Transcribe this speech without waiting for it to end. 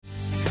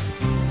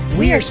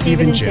We are Steve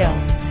and Jill.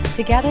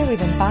 Together, we've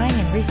been buying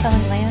and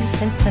reselling land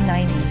since the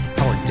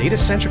 90s. Our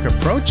data-centric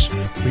approach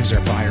leaves our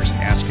buyers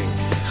asking,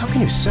 how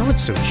can you sell it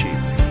so cheap?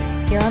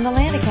 Here on the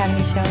Land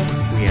Academy Show,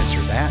 We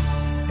answer that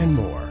and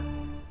more.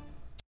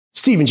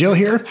 Steve and Jill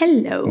here.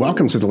 Hello.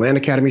 Welcome to the Land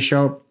Academy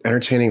Show,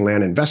 entertaining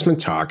land investment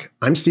talk.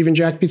 I'm Stephen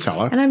Jack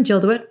Butala. And I'm Jill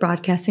DeWitt,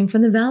 broadcasting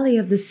from the Valley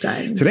of the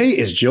Sun. Today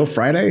is Jill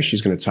Friday.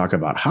 She's going to talk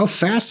about how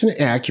fast and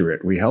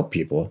accurate we help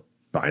people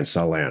buy and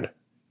sell land.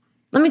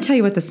 Let me tell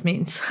you what this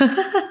means.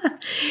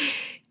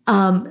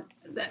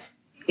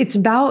 It's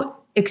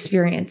about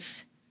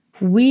experience.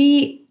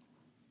 We,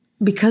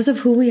 because of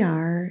who we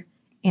are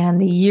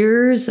and the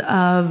years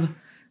of,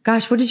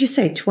 gosh, what did you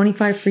say?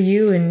 25 for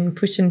you and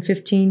pushing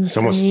 15 It's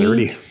almost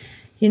 30.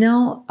 You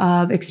know,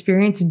 of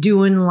experience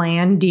doing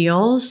land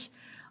deals.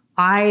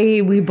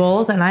 We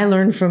both, and I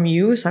learned from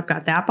you, so I've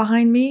got that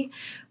behind me.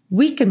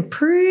 We can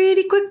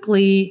pretty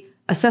quickly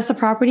assess a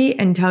property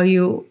and tell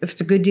you if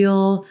it's a good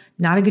deal,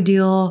 not a good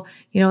deal,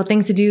 you know,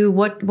 things to do,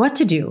 what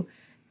to do.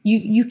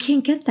 You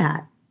can't get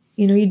that.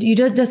 You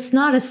know, that's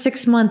not a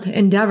 6-month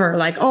endeavor.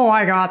 Like, oh,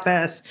 I got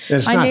this.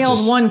 I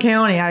nailed one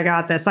county. I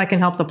got this. I can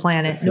help the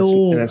planet.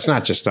 No. And it's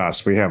not just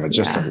us. We have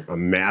a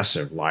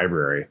massive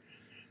library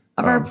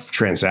of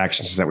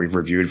transactions that we've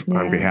reviewed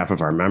on behalf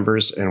of our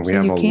members. And we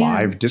have a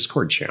live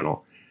Discord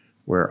channel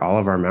where all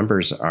of our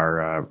members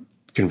are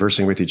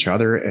conversing with each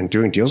other and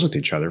doing deals with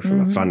each other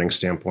from a funding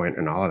standpoint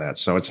and all of that.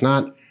 So it's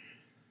not,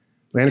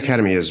 Land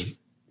Academy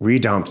we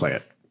downplay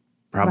it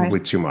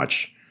probably too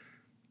much.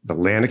 The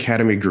Land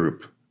Academy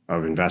group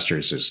of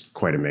investors is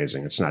quite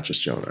amazing. It's not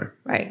just Jill and I.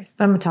 Right.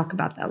 But I'm going to talk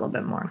about that a little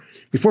bit more.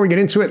 Before we get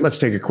into it, let's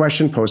take a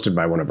question posted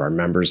by one of our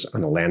members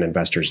on the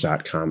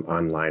landinvestors.com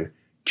online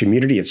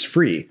community. It's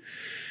free.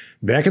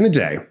 Back in the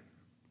day,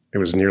 it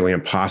was nearly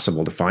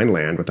impossible to find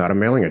land without a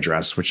mailing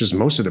address, which is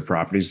most of the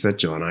properties that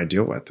Jill and I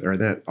deal with, or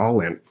that all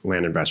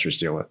land investors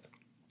deal with.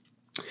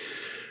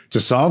 To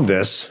solve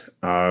this,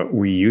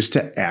 we used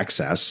to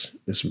access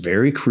this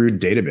very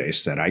crude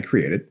database that I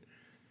created,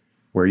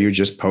 where you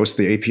just post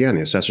the APN,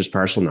 the assessor's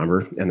parcel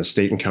number, and the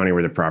state and county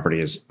where the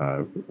property is,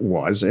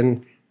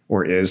 and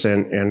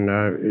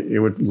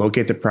it would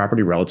locate the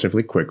property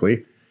relatively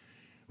quickly,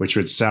 which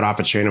would set off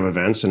a chain of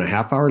events. And a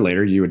half hour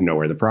later, you would know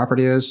where the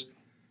property is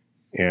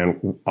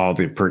and all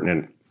the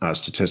pertinent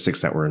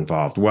statistics that were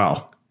involved.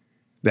 Well,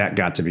 that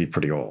got to be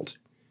pretty old.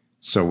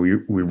 So we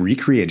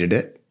recreated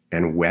it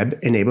and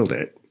web-enabled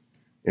it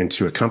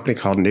into a company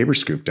called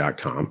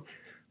neighborscoop.com.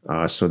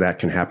 So that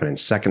can happen in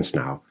seconds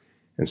now,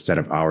 instead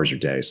of hours or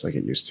days like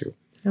it used to.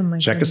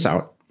 Check us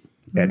out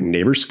at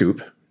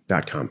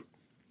neighborscoop.com.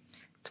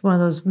 It's one of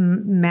those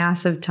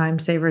massive time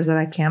savers that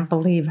I can't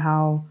believe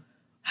how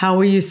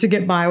we used to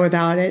get by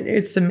without it.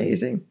 It's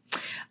amazing.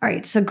 All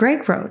right. So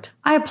Greg wrote,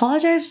 I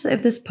apologize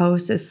if this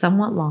post is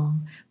somewhat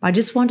long, but I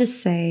just want to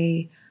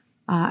say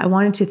I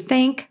wanted to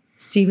thank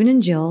Stephen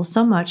and Jill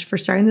so much for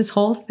starting this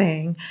whole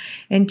thing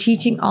and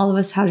teaching all of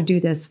us how to do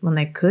this when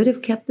they could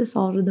have kept this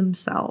all to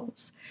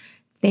themselves.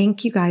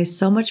 Thank you guys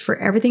so much for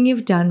everything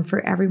you've done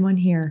for everyone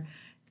here.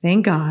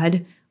 Thank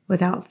God.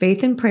 Without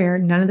faith and prayer,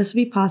 none of this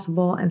would be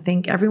possible. And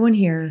thank everyone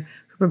here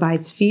who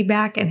provides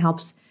feedback and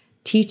helps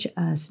teach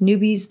us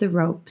newbies the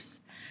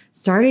ropes.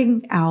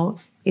 Starting out,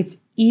 it's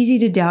easy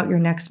to doubt your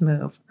next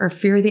move or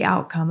fear the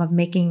outcome of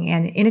making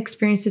an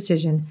inexperienced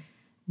decision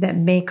that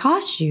may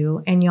cost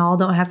you, and y'all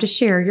don't have to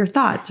share your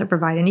thoughts or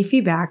provide any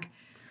feedback.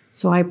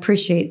 So I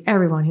appreciate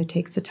everyone who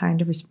takes the time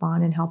to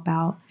respond and help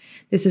out.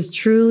 This is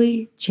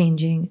truly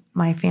changing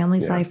my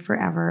family's life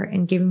forever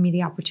and giving me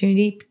the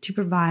opportunity to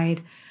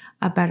provide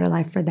a better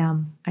life for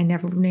them. I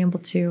never been able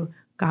to.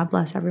 God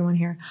bless everyone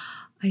here.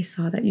 I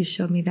saw that you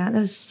showed me that. That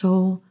was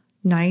so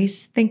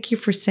nice. Thank you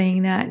for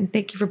saying that. And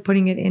thank you for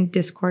putting it in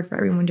Discord for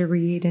everyone to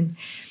read and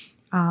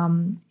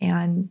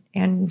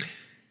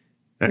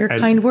your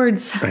kind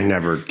words. I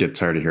never get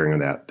tired of hearing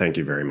that. Thank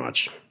you very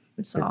much.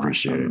 It's I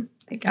appreciate it.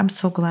 I'm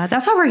so glad.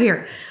 That's why we're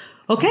here.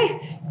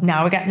 Okay.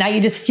 Now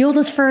you just fueled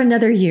us for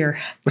another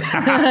year.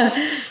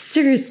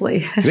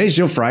 Seriously. Today's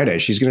Jill Friday.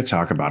 She's going to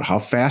talk about how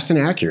fast and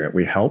accurate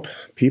we help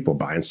people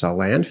buy and sell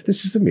land.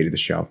 This is the meat of the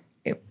show.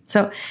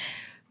 So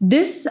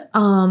this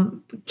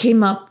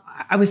came up.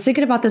 I was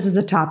thinking about this as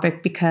a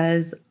topic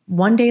because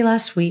one day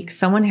last week,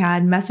 someone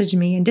had messaged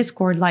me in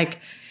Discord,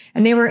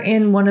 and they were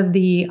in one of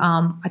the,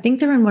 I think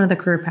they're in one of the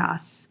career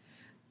paths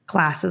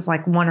classes,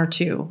 like 1 or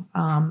 2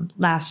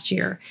 last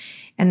year.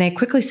 And they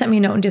quickly sent me a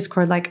note in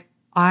Discord, like,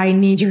 I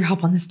need your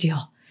help on this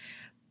deal.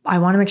 I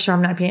want to make sure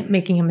I'm not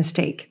making a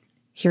mistake.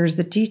 Here's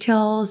the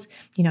details.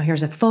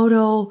 Here's a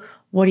photo.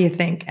 What do you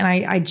think? And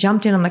I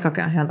jumped in. I'm like,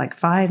 okay, I had like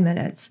 5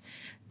 minutes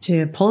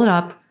to pull it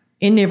up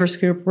in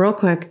NeighborScoop real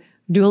quick,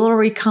 do a little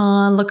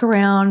recon, look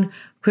around,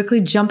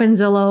 quickly jump in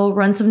Zillow,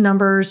 run some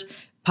numbers,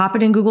 pop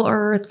it in Google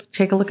Earth,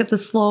 take a look at the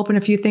slope and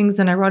a few things.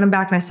 And I wrote them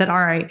back and I said,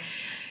 all right,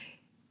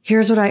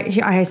 here's what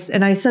I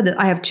said that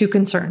I have 2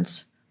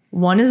 concerns.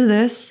 One is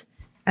this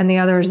and the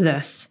other is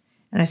this.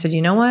 And I said,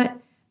 you know what?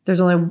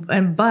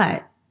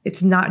 But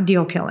it's not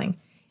deal killing.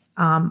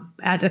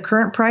 At the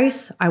current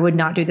price, I would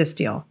not do this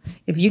deal.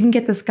 If you can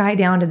get this guy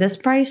down to this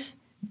price,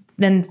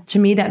 then to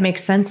me that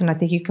makes sense, and I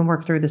think you can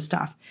work through the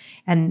stuff.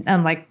 And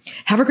I'm like,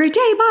 have a great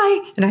day,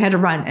 bye. And I had to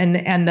run.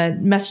 And the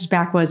message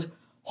back was,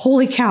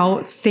 holy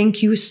cow,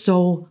 thank you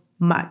so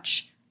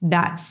much.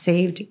 That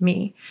saved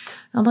me.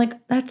 I'm like,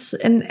 I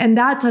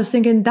was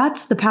thinking,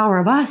 that's the power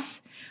of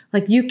us.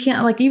 Like, you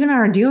can't, like, even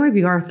our deal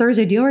review, our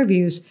Thursday deal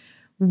reviews,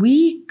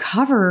 we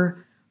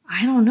cover,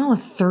 10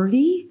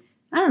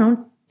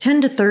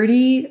 to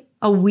 30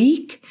 a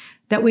week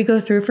that we go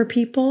through for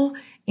people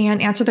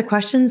and answer the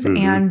questions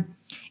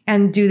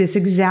and do this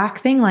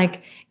exact thing.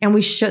 Like, and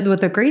we should,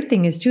 what the great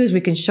thing is too, is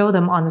we can show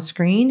them on the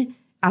screen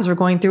as we're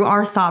going through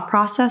our thought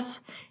process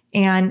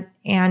and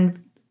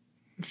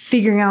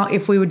figuring out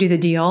if we would do the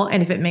deal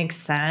and if it makes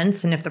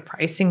sense and if the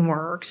pricing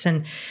works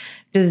and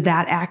does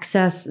that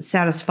access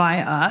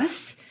satisfy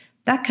us,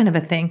 that kind of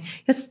a thing.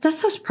 That's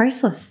so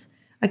priceless.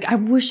 Like, I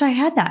wish I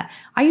had that.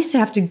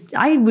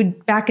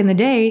 Back in the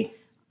day,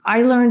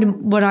 I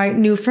learned what I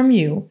knew from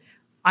you.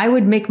 I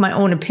would make my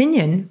own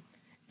opinion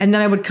and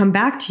then I would come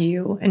back to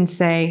you and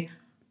say,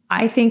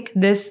 I think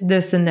this,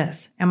 this, and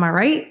this. Am I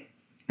right?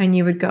 And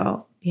you would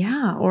go,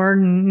 yeah, or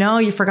no,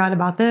 you forgot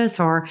about this,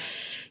 or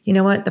you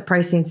know what, the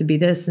price needs to be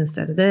this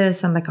instead of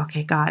this. I'm like,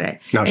 okay, got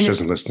it. No, she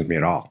doesn't listen to me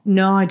at all.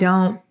 No, I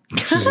don't.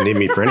 She doesn't need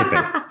me for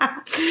anything.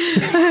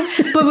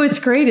 But what's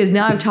great is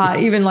now I've taught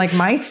even like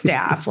my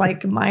staff,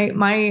 like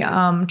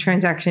my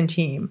transaction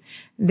team,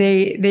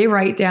 they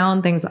write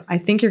down things. I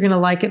think you're going to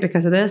like it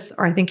because of this,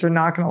 or I think you're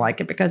not going to like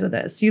it because of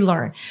this. You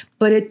learn,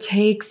 but it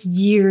takes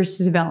years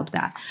to develop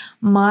that.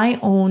 My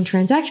own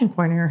transaction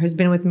coordinator has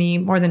been with me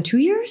more than 2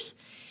 years.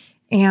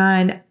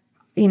 And,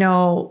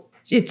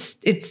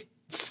 there's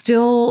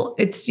still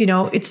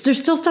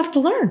stuff to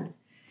learn,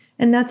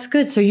 and that's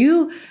good.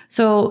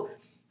 So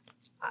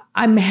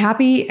I'm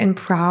happy and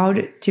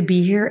proud to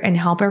be here and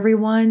help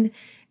everyone.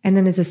 And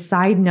then as a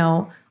side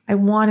note, I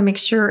want to make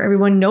sure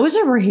everyone knows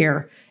that we're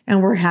here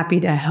and we're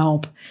happy to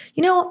help.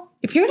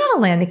 If you're not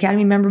a Land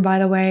Academy member, by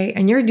the way,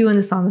 and you're doing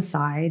this on the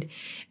side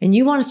and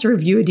you want us to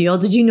review a deal,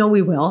 did you know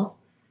we will?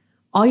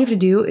 All you have to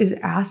do is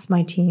ask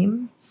my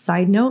team,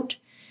 side note,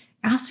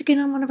 ask to get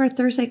on one of our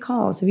Thursday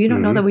calls. If you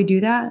don't know that we do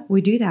that,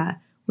 we do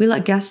that. We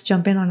let guests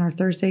jump in on our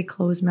Thursday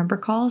closed member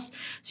calls.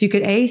 So you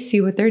could A,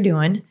 see what they're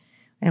doing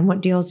and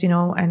what deals,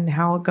 and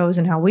how it goes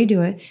and how we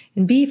do it.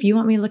 And B, if you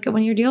want me to look at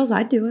one of your deals,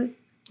 I'd do it.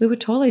 We would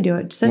totally do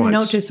it. Send a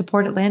note to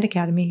support at Land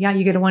Academy. Yeah,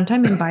 you get a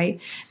one-time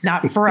invite.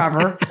 Not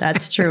forever.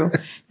 That's true.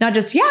 Not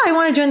just, I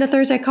want to join the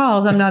Thursday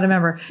calls. I'm not a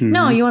member.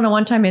 No, you want a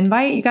one-time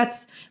invite?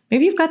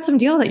 Maybe you've got some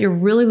deal that you're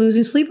really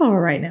losing sleep over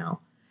right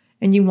now.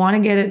 And you want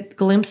to get a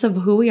glimpse of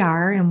who we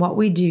are and what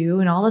we do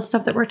and all the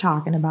stuff that we're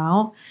talking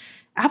about.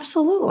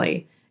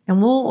 Absolutely.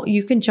 And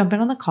you can jump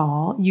in on the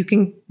call. You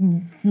can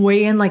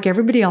weigh in like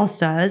everybody else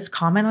does,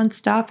 comment on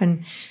stuff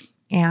and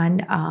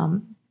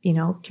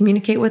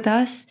communicate with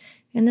us,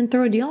 and then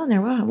throw a deal in there.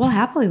 We'll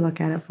happily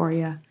look at it for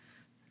you.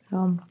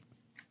 So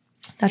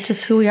that's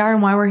just who we are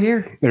and why we're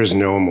here. There's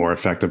no more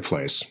effective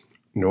place,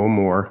 no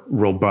more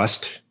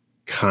robust,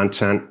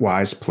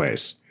 content-wise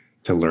place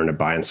to learn to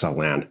buy and sell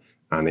land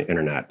on the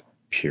internet,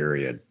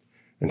 period.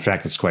 In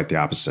fact, it's quite the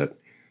opposite.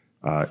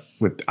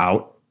 With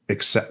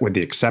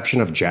the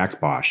exception of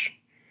Jack Bosch,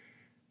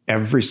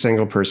 every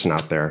single person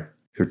out there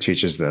who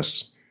teaches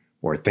this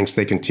or thinks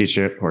they can teach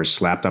it or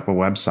slapped up a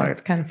website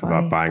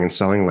about buying and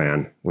selling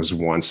land was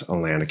once a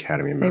Land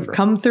Academy member. They've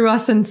come through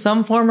us in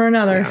some form or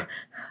another.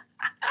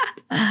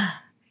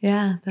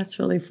 Yeah, that's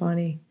really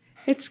funny.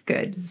 It's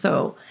good.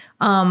 So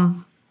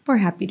we're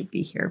happy to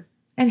be here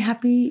and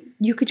happy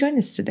you could join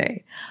us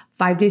today.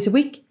 5 days a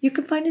week, you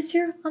can find us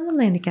here on the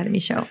Land Academy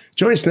Show.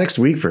 Join us next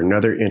week for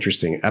another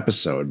interesting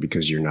episode,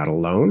 because you're not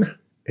alone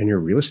in your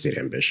real estate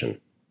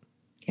ambition.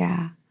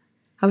 Yeah.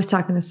 I was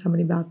talking to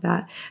somebody about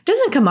that. It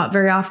doesn't come up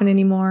very often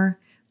anymore,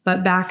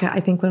 but back, I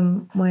think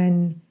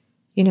when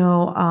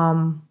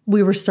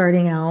we were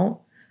starting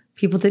out,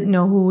 people didn't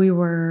know who we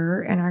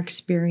were and our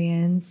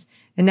experience,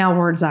 and now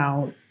word's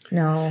out.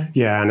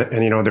 Yeah,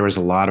 and there was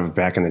a lot of,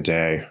 back in the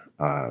day,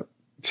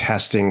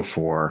 testing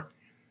for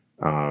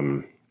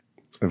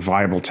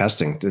viable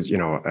testing,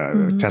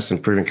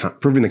 testing, proving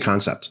the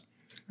concept.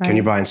 Right. Can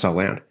you buy and sell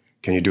land?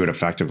 Can you do it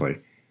effectively?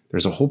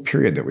 There's a whole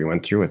period that we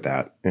went through with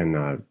that,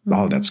 and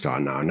all that's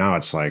gone now. Now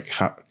it's like,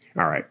 all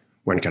right,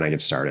 when can I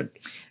get started?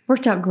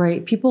 Worked out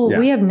great.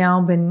 We have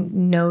now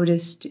been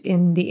noticed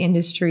in the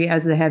industry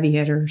as the heavy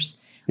hitters.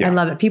 Yeah. I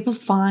love it. People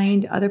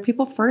find other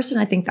people first,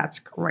 and I think that's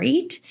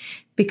great,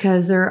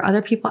 because there are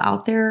other people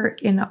out there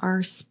in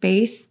our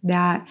space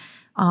that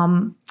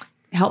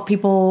help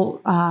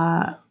people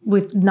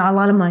with not a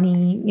lot of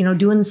money,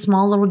 doing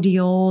small little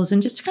deals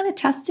and just kind of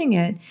testing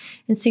it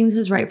and seeing this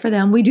is right for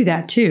them. We do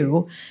that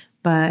too.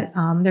 But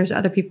there's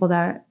other people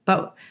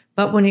but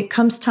when it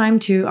comes time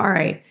to, all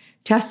right,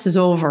 test is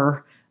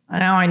over.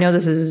 Now I know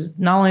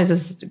not only is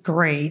this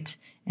great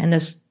and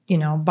this,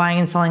 buying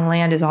and selling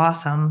land is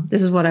awesome.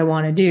 This is what I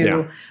want to do.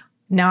 Yeah.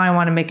 Now I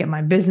want to make it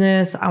my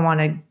business. I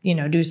want to,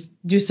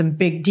 do some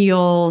big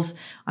deals.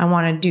 I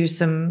want to do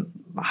some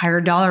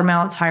higher dollar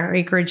amounts, higher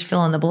acreage,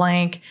 fill in the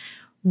blank.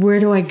 Where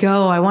do I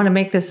go? I want to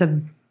make this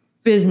a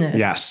business.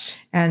 Yes.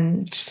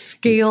 And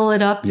scale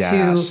it up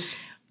Yes.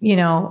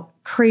 to,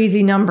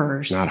 crazy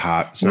numbers. Not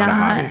hot. It's not a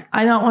hobby.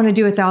 I don't want to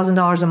do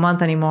 $1,000 a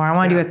month anymore. I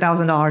want to do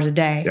 $1,000 a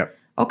day. Yep.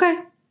 Okay.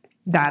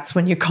 That's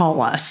when you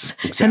call us.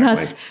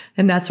 Exactly.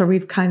 And that's where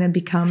we've kind of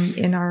become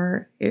in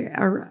our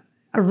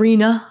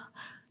arena.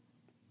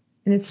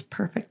 And it's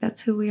perfect.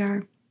 That's who we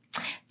are.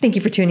 Thank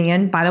you for tuning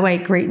in. By the way,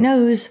 great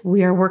news.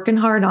 We are working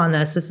hard on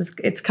this.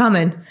 It's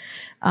coming.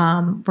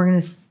 We're going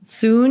to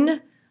soon,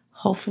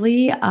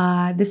 hopefully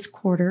this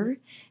quarter,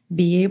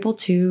 be able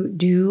to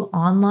do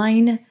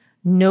online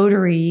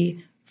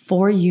notary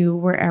for you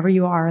wherever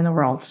you are in the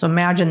world. So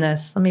imagine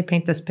this. Let me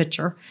paint this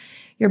picture.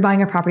 You're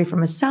buying a property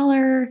from a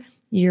seller.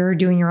 You're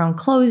doing your own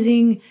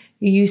closing.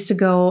 You used to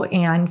go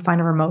and find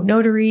a remote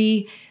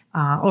notary,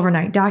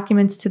 overnight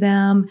documents to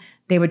them.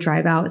 They would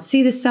drive out,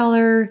 see the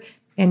seller,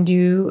 and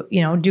do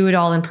it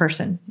all in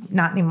person.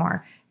 Not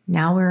anymore.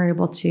 Now we're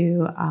able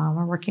to,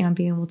 we're working on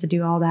being able to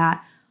do all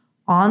that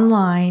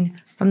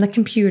online from the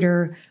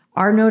computer.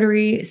 Our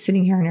notary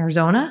sitting here in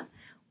Arizona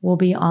will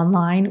be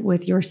online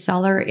with your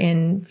seller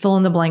in fill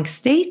in the blank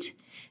state.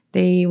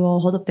 They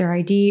will hold up their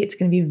ID. It's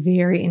going to be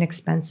very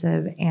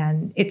inexpensive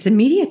and it's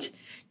immediate.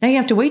 Now you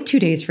have to wait 2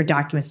 days for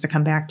documents to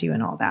come back to you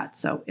and all that.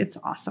 So it's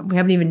awesome. We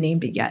haven't even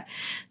named it yet.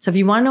 So if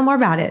you want to know more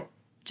about it,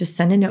 just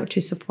send a note to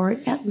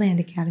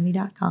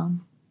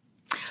support@landacademy.com.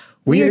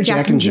 We are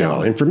Jack and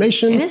Jill.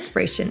 Information and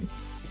inspiration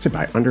to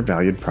buy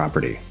undervalued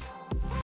property.